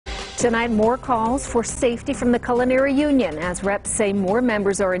Tonight, more calls for safety from the Culinary Union as reps say more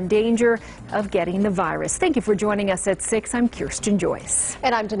members are in danger of getting the virus. Thank you for joining us at 6. I'm Kirsten Joyce.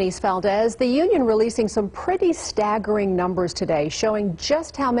 And I'm Denise Valdez. The union releasing some pretty staggering numbers today showing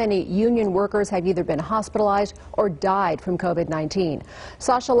just how many union workers have either been hospitalized or died from COVID-19.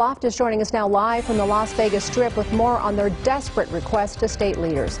 Sisolak is joining us now live from the Las Vegas Strip with more on their desperate request to state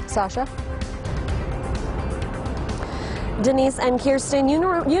leaders. Sasha? Denise and Kirsten,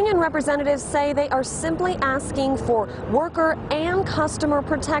 union representatives say they are simply asking for worker and customer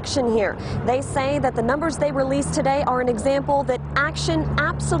protection here. They say that the numbers they released today are an example that action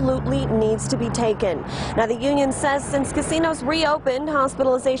absolutely needs to be taken. Now, the union says since casinos reopened,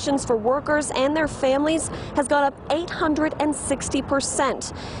 hospitalizations for workers and their families has gone up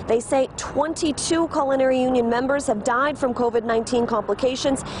 860%. They say 22 Culinary Union members have died from COVID-19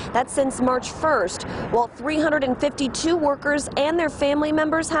 complications. That's since March 1st, while 352 workers and their family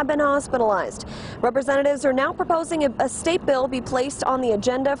members have been hospitalized. Representatives are now proposing a state bill be placed on the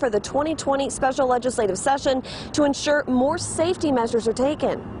agenda for the 2020 special legislative session to ensure more safety measures are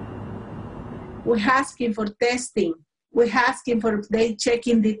taken. We're asking for testing. We're asking for they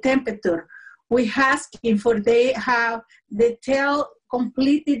checking the temperature. We're asking for they tell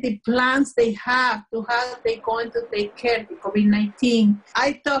completely the plans they have to how they're going to take care of the COVID-19.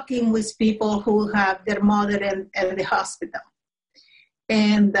 I'm talking with people who have their mother in the hospital.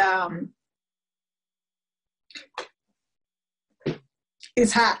 And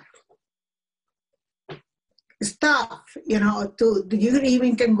it's hard. It's tough, you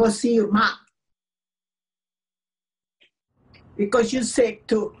even can go see your mom because you're sick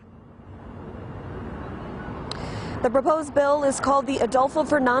too. The proposed bill is called the Adolfo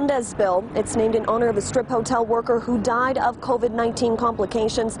Fernandez bill. It's named in honor of a Strip hotel worker who died of COVID-19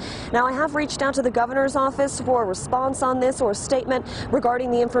 complications. Now, I have reached out to the governor's office for a response on this or a statement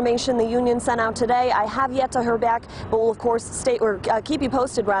regarding the information the union sent out today. I have yet to hear back, but will of course keep you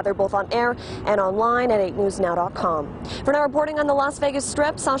posted both on air and online at 8newsnow.com. For now, reporting on the Las Vegas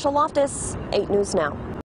Strip, Sasha Loftus, 8 News Now.